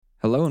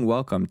Hello and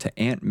welcome to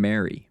Aunt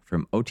Mary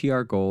from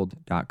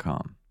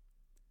OTRGold.com.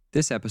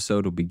 This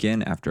episode will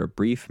begin after a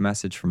brief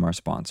message from our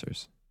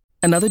sponsors.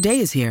 Another day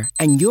is here,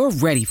 and you're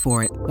ready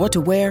for it. What to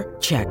wear?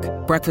 Check.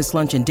 Breakfast,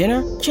 lunch, and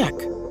dinner? Check.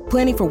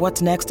 Planning for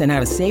what's next and how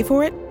to save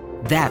for it?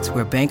 That's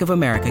where Bank of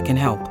America can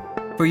help.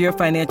 For your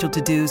financial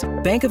to-dos,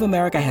 Bank of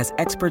America has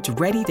experts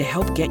ready to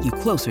help get you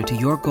closer to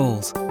your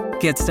goals.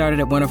 Get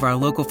started at one of our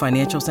local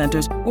financial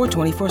centers or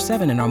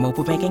 24/7 in our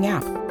mobile banking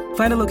app.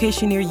 Find a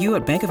location near you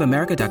at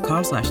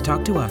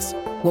bankofamerica.com/talktous.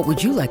 What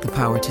would you like the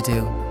power to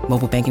do?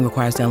 Mobile banking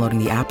requires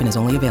downloading the app and is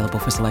only available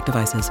for select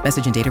devices.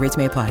 Message and data rates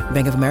may apply.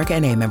 Bank of America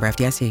N.A., member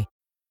FDIC.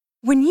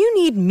 When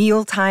you need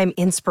mealtime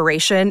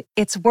inspiration,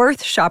 it's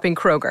worth shopping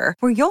Kroger,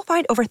 where you'll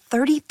find over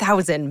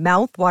 30,000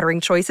 mouth-watering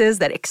choices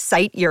that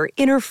excite your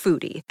inner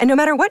foodie. And no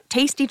matter what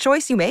tasty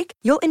choice you make,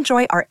 you'll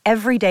enjoy our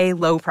everyday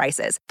low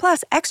prices,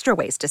 plus extra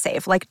ways to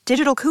save, like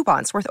digital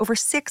coupons worth over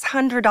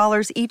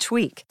 $600 each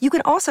week. You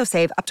can also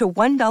save up to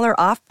 $1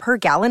 off per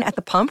gallon at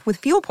the pump with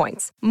fuel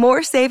points.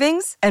 More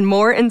savings and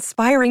more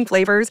inspiring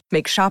flavors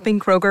make shopping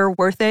Kroger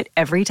worth it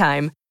every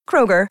time.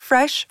 Kroger,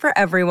 fresh for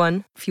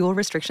everyone. Fuel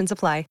restrictions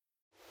apply.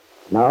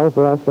 Now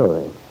for our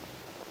story.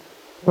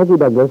 Peggy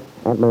Douglas,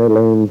 Aunt Mary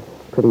Lane's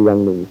pretty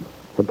young niece,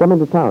 had come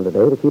into town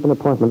today to keep an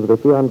appointment with her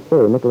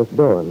fiancé, Nicholas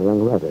Doran, the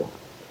young writer.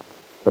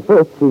 But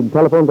first, she'd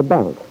telephoned the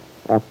bank,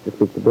 asked to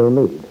speak to Bill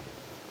Meade.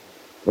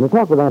 In a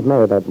talk with Aunt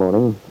Mary that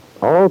morning,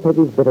 all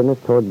Peggy's bitterness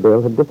toward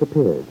Bill had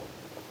disappeared.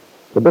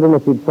 The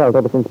bitterness she'd felt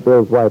ever since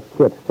Bill's wife,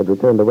 Kit, had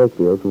returned to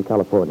Wakefield from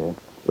California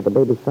with a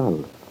baby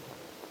son.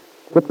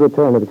 Kit's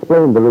return had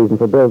explained the reason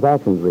for Bill's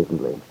actions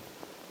recently.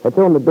 Had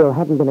shown that Bill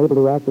hadn't been able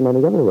to act in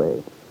any other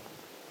way.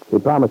 He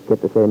promised Kit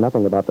to say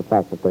nothing about the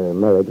fact that their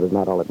marriage was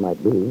not all it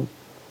might be.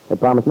 Had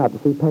promised not to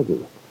see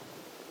Peggy.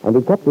 And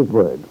he kept his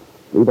word,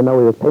 even though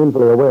he was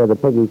painfully aware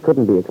that Peggy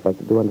couldn't be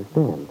expected to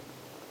understand.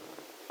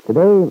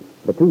 Today,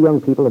 the two young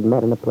people had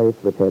met in a place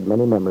which had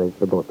many memories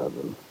for both of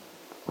them.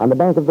 On the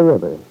bank of the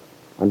river,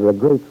 under a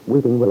great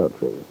weeping willow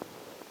tree.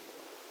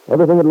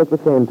 Everything had looked the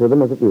same to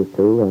them as it used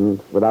to, and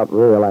without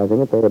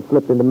realizing it, they had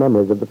slipped into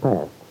memories of the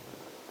past.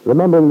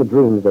 Remembering the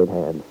dreams they'd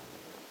had.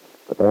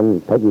 But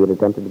then Peggy had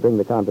attempted to bring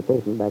the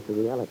conversation back to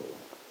reality.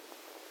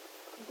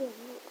 Bill,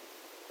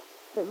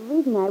 the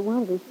reason I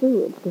wanted to see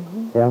you, Bill...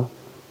 Yeah?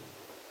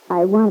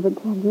 I wanted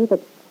to tell you that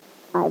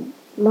I've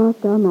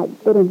lost all my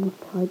bitterness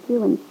toward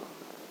you, and,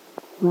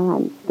 well,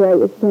 I'm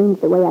very ashamed of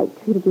the way I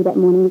treated you that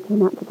morning you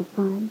came out to the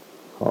farm.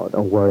 Oh,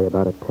 don't worry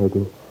about it,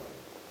 Peggy.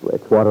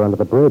 It's water under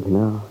the bridge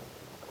now.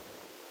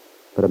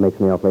 But it makes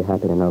me awfully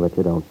happy to know that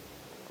you don't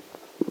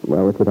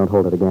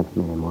hold it against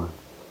me anymore.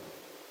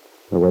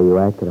 The way you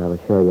acted, I was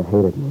sure you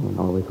hated me and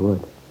always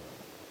would.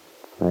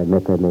 I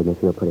admit that made me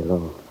feel pretty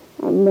low.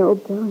 I know,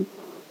 Bill.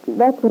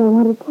 That's what I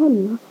wanted to tell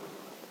you.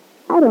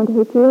 I don't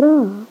hate you at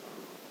all.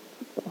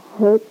 The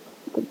hurt,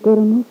 the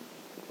bitterness,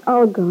 it's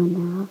all gone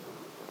now.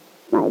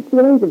 My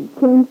feelings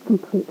have changed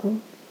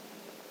completely.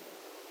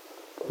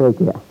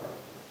 Peggy,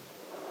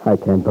 I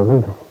can't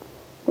believe it.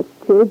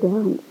 It's true, Bill,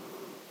 and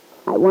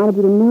I wanted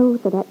you to know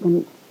so that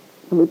when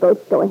we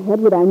both go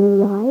ahead with our new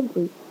lives,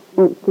 we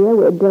won't feel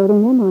we're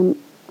building them on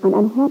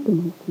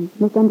unhappiness and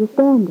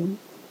misunderstanding.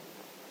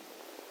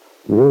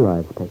 New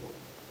lives, Peggy?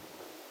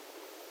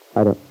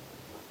 I don't...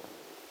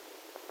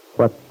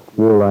 What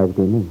new lives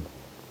do you mean?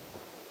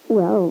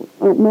 Well,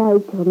 Aunt Mary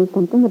told me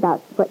something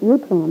about what you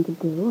plan to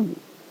do. And...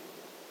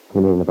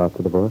 You mean about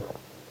the divorce?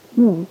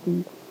 Yes,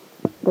 and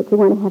that you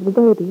want to have the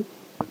baby.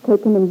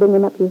 Take him and bring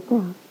him up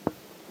yourself.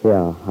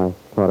 Yeah, I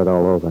thought it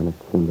all over, and it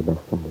seemed the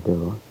best thing to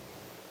do.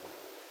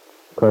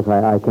 Of course,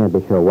 I can't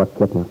be sure what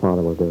Kit and her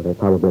father will do. They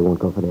probably won't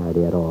go for the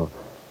idea at all.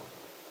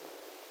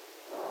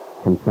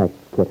 In fact,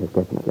 Kit has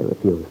definitely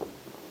refused.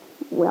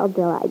 Well,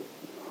 Bill,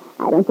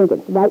 I don't think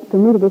it's right for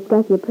me to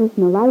discuss your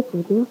personal life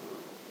with you,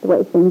 the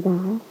way things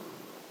are.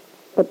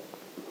 But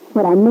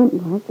what I meant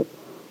was that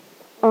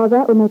all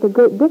that would make a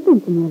great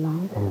difference in your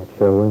life. Yeah, it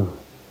sure will.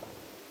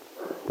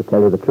 To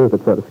tell you the truth,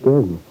 it sort of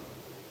scares me.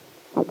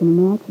 I can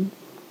imagine.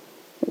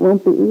 It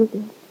won't be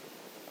easy.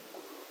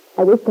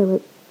 I wish there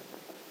were...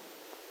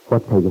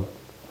 What, Peggy?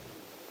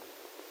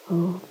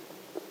 Oh,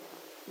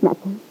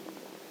 nothing.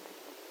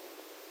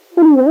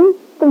 Anyway,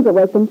 things will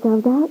work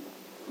themselves out.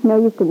 No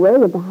use to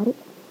worry about it.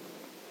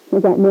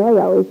 As Aunt Mary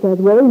always says,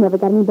 worry never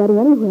got anybody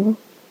anywhere.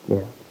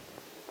 Yeah.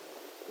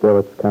 Still,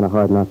 it's kind of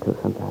hard not to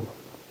sometimes.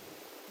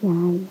 Yeah,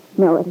 I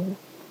know it is.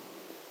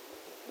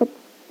 But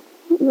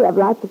you have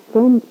lots of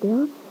friends,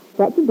 Bill.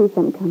 That should be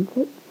some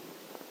comfort.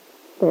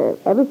 There are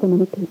ever so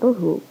many people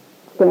who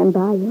stand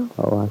by you.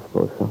 Oh, I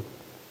suppose so.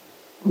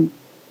 And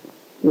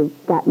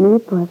you've got me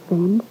for a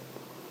friend.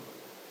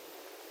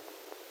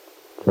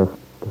 Just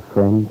a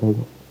friend,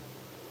 Peggy?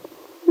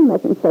 You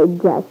mustn't say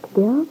just,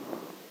 Bill.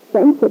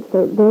 Friendships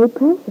are very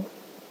precious.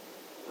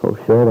 Oh,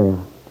 sure they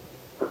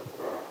are.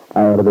 I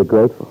ought to be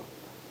grateful.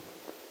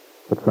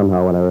 But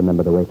somehow when I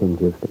remember the way things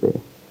used to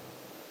be...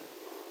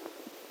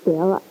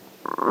 Bill,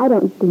 I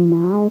don't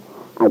deny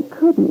I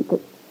couldn't.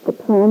 The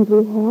plans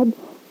we had,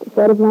 the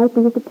sort of life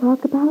we used to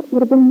talk about,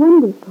 would have been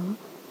wonderful.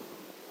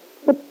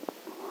 But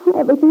I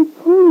Everything's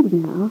changed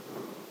now.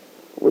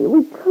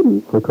 We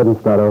couldn't. We couldn't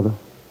start over?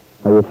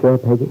 Are you sure,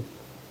 Peggy?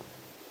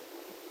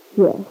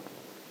 Yes,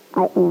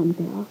 I am,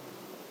 Bill.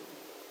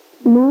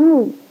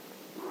 No.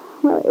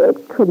 Well,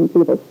 it couldn't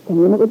be the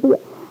same. It would be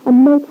a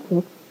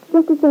makeshift,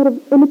 just a sort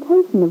of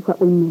imitation of what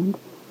we meant.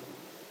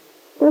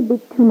 There'd be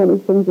too many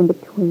things in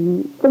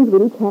between, things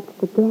we'd each have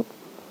to forget.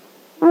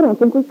 I don't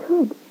think we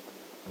could.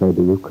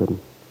 Maybe you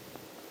couldn't.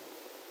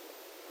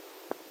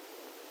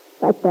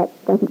 But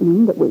that doesn't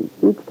mean that we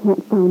each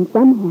can't find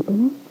some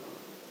happiness.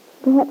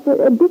 Perhaps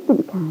a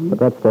different kind. But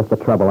that's just the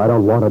trouble. I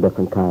don't want a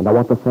different kind. I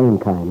want the same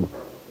kind.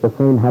 The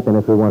same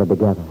happiness we wanted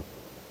together.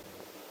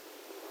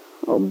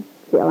 Oh,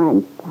 Bill,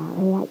 I'm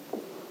sorry.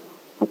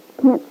 I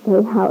can't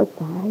say how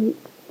sorry.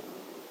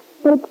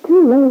 But it's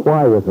too late.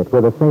 Why is it?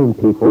 We're the same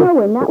people. No,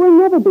 we're not. We'll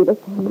never be the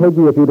same.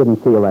 Peggy, if you didn't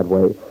feel that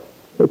way,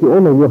 if you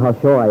only knew how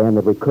sure I am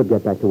that we could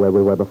get back to where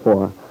we were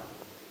before.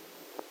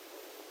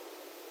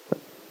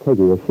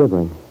 Peggy, you're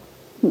shivering.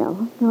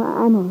 No,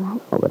 I'm all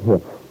right. Oh, but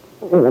here,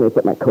 let me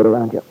put my coat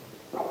around you.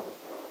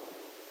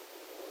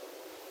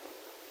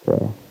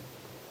 There.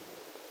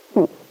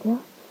 Thanks, Bill.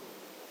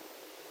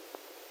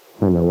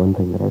 I know one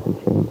thing that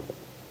hasn't changed.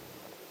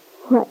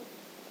 What?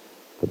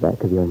 The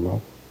back of your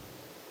neck.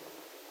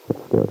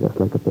 It's still just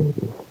like a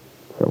baby's.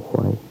 So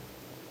white.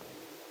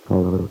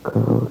 All the little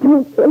curls.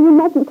 Oh, Bill, you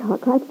mustn't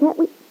talk like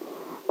that.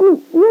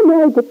 You're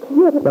married to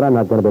kid. But I'm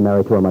not going to be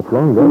married to her much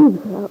longer. Please,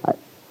 Bill.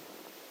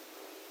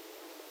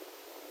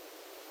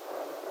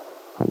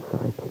 I'm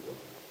sorry, Peggy.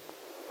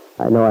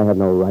 I know I had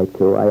no right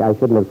to. I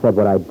shouldn't have said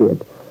what I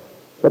did.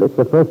 But it's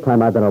the first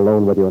time I've been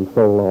alone with you in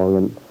so long,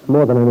 and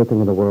more than anything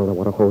in the world, I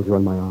want to hold you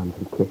in my arms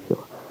and kiss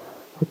you.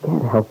 I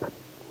can't help it.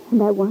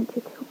 And I want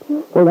you to,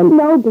 Bill. Well, then...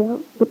 No,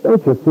 Bill. But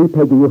don't you see,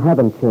 Peggy, you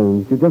haven't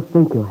changed. You just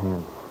think you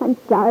have. I'm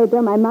sorry,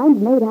 Bill. My mind's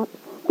made up.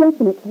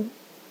 Definitely.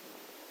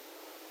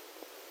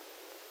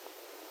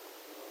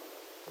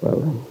 Well,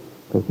 then,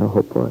 there's no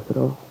hope for us at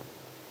all.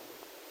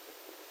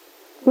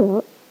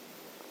 Bill,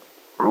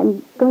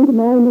 I'm going to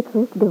marry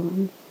Nicholas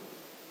Dorn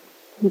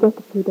in just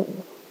a few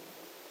days.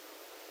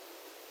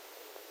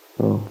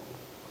 Oh.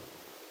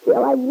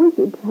 Bill, I wish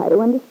you'd try to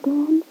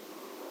understand.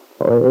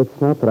 Oh, it's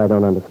not that I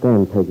don't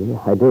understand, Peggy.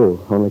 I do,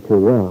 only too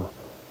well.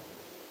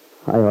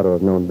 I ought to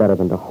have known better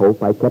than to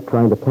hope. I kept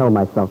trying to tell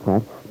myself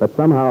that, but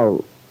somehow...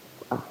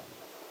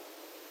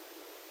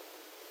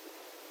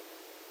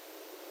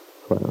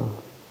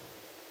 Well,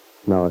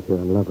 now if you're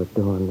in love with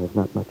Dawn, there's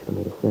not much for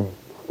me to say.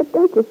 But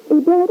don't you see,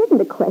 Bill, it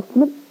isn't a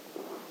question of...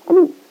 I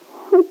mean,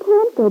 we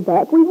can't go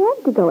back. We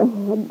have to go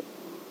ahead.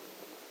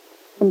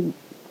 And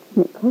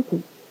Nicholas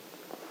is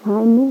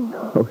fine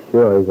now. Oh,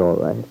 sure, he's all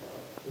right.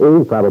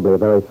 He's probably a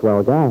very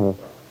swell guy.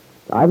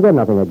 I've got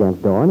nothing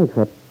against Dawn,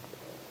 except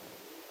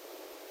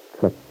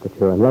that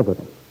you're in love with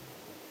him.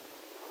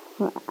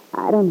 Well,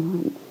 I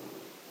don't know.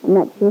 I'm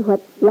not sure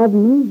what love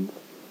means.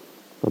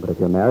 Well, but if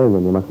you're marrying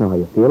him, you must know how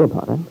you feel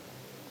about him.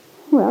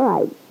 Well,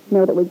 I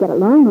know that we get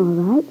along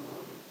all right.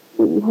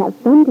 We have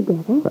fun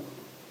together.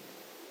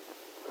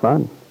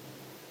 Fun?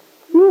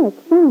 Yes,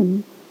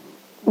 fun.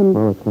 And...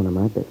 Oh, it's none of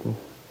my business.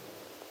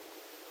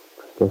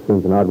 Just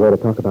seems an odd way to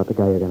talk about the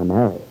guy you're going to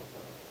marry.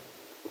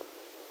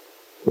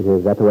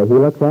 Is that the way he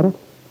looks at it?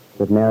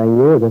 That marrying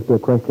you is just a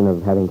question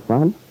of having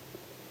fun?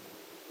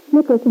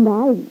 Nicholas and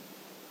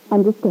I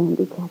understand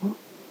each other.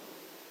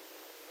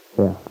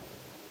 Yeah.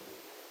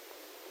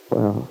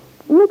 Well...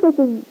 Nicholas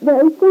is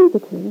very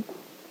sensitive,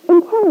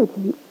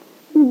 intelligent.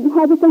 He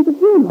has a sense of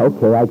humor.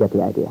 Okay, I get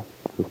the idea.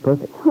 He's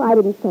perfect. Oh, I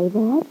didn't say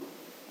that.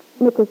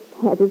 Nicholas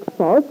has his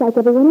faults like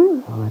everyone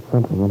else. Oh, that's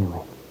something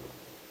anyway.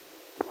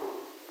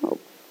 Oh,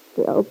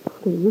 Bill,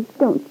 please,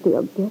 don't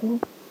feel bitter.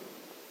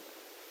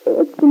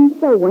 It's been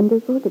so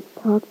wonderful to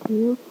talk to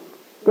you,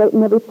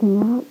 straighten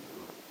everything out.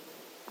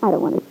 I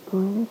don't want to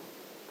spoil it.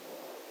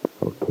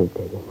 Okay,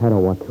 Peggy. I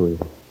don't want to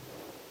either.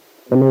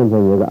 The main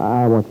thing is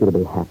I want you to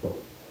be happy.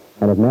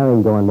 And if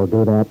marrying Dawn will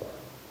do that,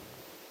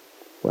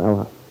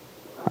 well,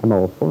 I'm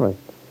all for it.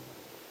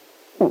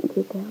 Thank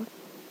you, Bill.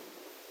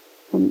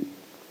 And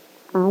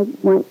I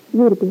want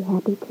you to be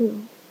happy,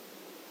 too.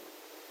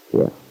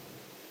 Yeah.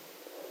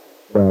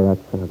 Well,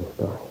 that's another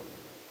story.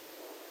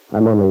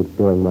 I'm only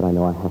doing what I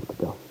know I have to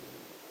do.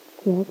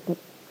 Yes, but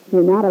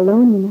you're not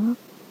alone, you know.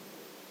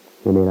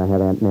 You mean I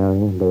have Aunt Mary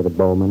and David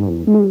Bowman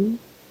and... Me?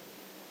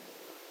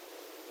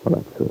 Well,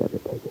 that's sweet of you,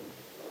 Peggy.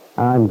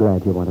 I'm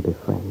glad you want to be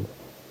friends.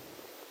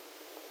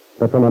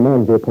 But from a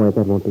man's viewpoint,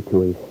 that won't be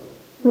too easy.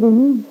 What do you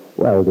mean?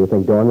 Well, do you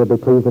think Dawn would be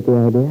pleased with the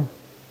idea?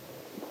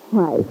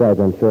 Why? Besides,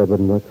 I'm sure it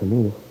wouldn't work for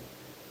me.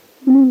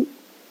 You mean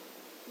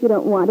you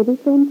don't want to be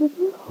friends with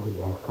me? Oh,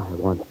 yes, I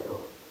want to.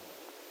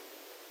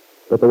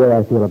 But the way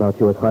I feel about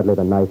you is hardly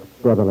the nice,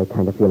 brotherly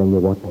kind of feeling you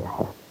want me to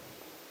have.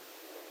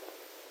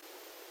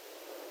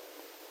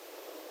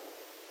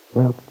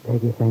 Well,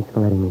 Peggy, thanks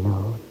for letting me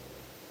know.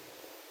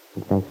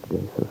 And thanks for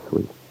being so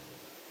sweet.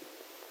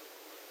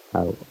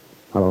 I'll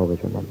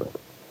always remember it.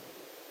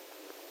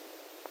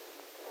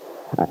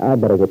 I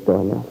better get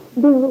going now.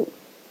 Bill,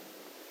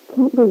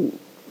 can't we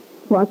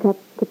walk up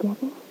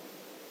together?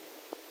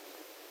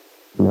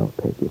 No,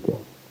 Peggy,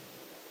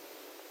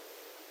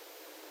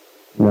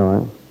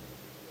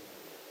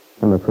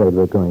 afraid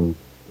we're going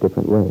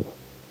different ways.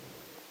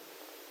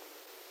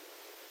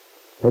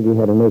 Peggy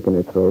had an ache in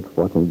her throat,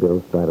 watching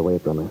Bill stride away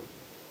from her.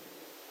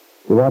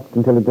 She watched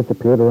until he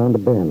disappeared around a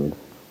bend,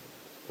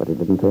 but he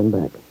didn't turn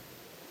back.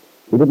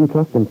 He didn't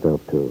trust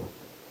himself to.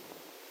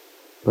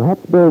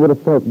 Perhaps Bill would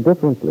have felt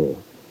differently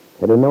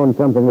had he known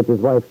something which his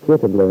wife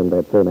Kit had learned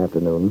that same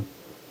afternoon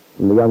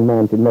from the young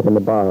man she'd met in the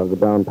bar of the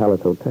Brown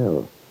Palace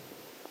Hotel.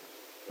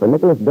 For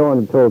Nicholas Dorn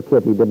had told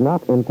Kit he did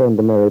not intend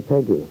to marry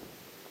Peggy.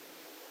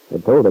 He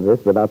told her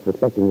this without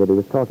suspecting that he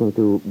was talking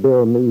to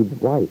Bill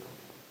Meade's wife.